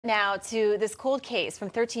Now to this cold case from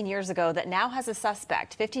 13 years ago that now has a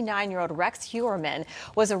suspect. 59-year-old Rex Heuermann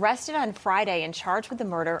was arrested on Friday and charged with the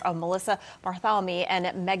murder of Melissa Bartholomew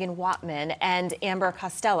and Megan Watman and Amber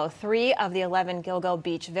Costello, 3 of the 11 Gilgo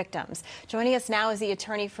Beach victims. Joining us now is the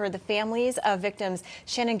attorney for the families of victims,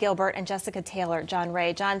 Shannon Gilbert and Jessica Taylor. John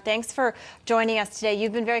Ray. John, thanks for joining us today.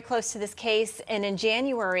 You've been very close to this case, and in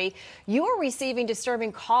January, you were receiving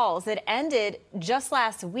disturbing calls that ended just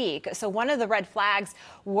last week. So one of the red flags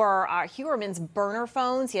were Heuermann's burner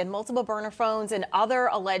phones. He had multiple burner phones and other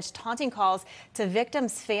alleged taunting calls to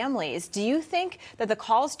victims' families. Do you think that the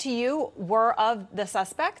calls to you were of the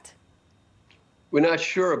suspect? We're not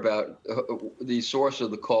sure about the source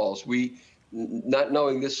of the calls. Not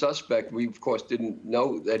knowing this suspect, we of course didn't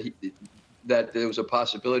know that there was a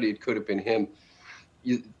possibility it could have been him.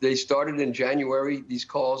 They started in January, these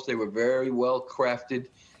calls. They were very well crafted,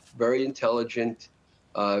 very intelligent,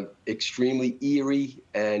 extremely eerie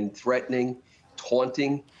and threatening,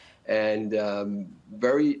 taunting, and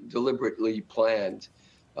very deliberately planned.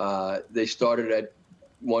 They started at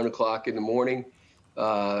 1 o'clock in the morning,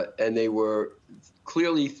 and they were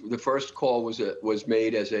clearly, the first call was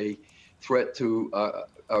made as a threat to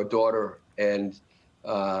our daughter, and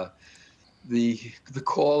the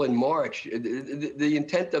call in March, the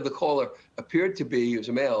intent of the caller appeared to be, he was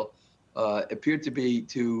a male, appeared to be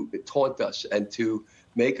to taunt us and to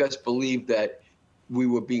make us believe that we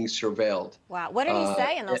were being surveilled. Wow. What did he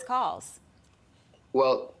say in those calls?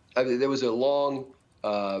 Well, I mean, there was a long,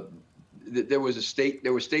 there were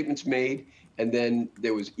statements made, and then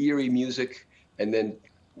there was eerie music, and then,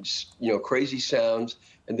 crazy sounds,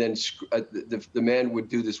 and then the man would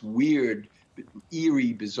do this weird,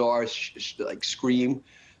 eerie, bizarre, like scream,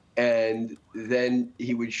 and then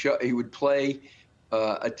he would play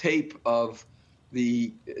a tape of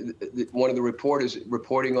one of the reporters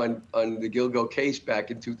reporting on the Gilgo case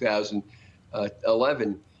back in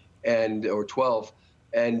 2011 or 12,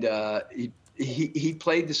 and he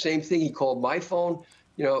played the same thing. He called my phone,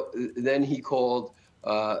 then he called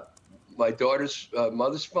my daughter's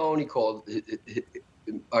mother's phone. He called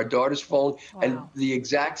our daughter's phone, wow. And the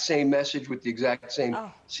exact same message with the exact same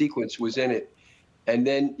sequence was in it. And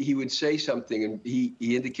then he would say something, and he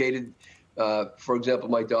indicated, for example,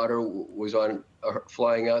 my daughter was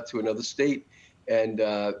flying out to another state, and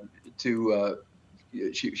she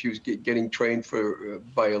was getting trained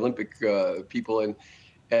by Olympic people, and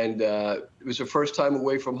it was her first time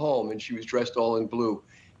away from home, and she was dressed all in blue.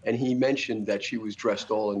 And he mentioned that she was dressed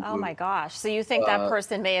all in blue. Oh my gosh! So you think that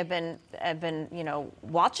person may have been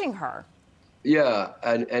watching her? Yeah,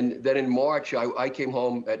 and then in March, I came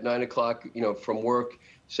home at 9 o'clock, from work,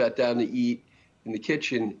 sat down to eat in the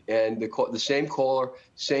kitchen, and the same caller,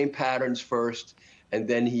 same patterns first, and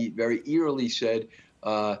then he very eerily said,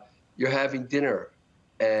 "You're having dinner,"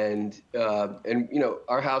 and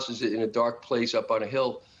our house is in a dark place up on a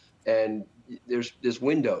hill, and there's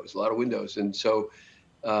windows, a lot of windows, and so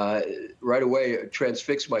right away it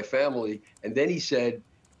transfixed my family. And then he said,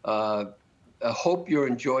 "I hope you're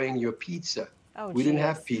enjoying your pizza." Oh, we didn't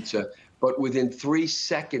have pizza, but within 3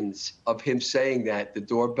 seconds of him saying that, the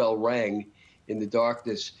doorbell rang in the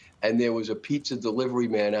darkness, and there was a pizza delivery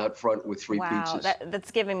man out front with 3 pizzas. Wow,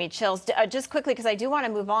 that's giving me chills. Just quickly, because I do want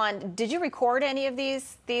to move on, did you record any of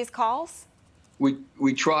these calls?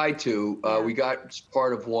 We tried to. We got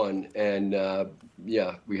part of one, and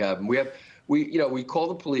yeah, we have them. We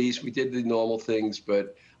called the police. We did the normal things,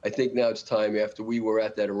 but I think now it's time, after we were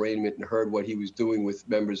at that arraignment and heard what he was doing with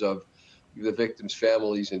members of the victims'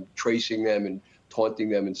 families and tracing them and taunting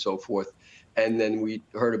them and so forth. And then we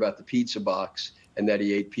heard about the pizza box and that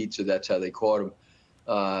he ate pizza. That's how they caught him.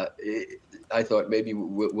 I thought maybe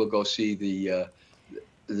we'll go see the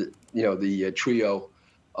trio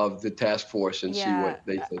of the task force and see what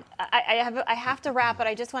they think. I have to wrap, but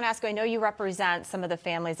I just want to ask you, I know you represent some of the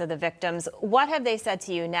families of the victims. What have they said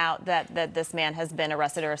to you now that this man has been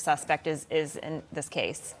arrested or a suspect is in this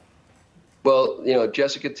case? Well,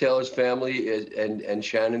 Jessica Taylor's family and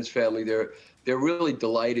Shannon's family, they're really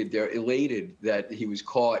delighted. They're elated that he was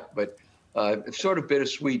caught, but it's sort of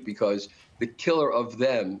bittersweet because the killer of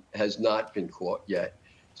them has not been caught yet.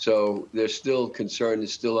 So they're still concerned, they're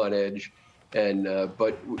still on edge. And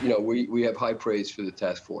but we have high praise for the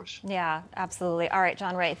task force. Yeah, absolutely. All right,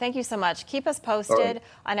 John Ray, thank you so much. Keep us posted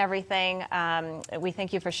on everything. We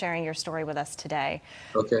thank you for sharing your story with us today.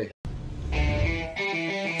 Okay.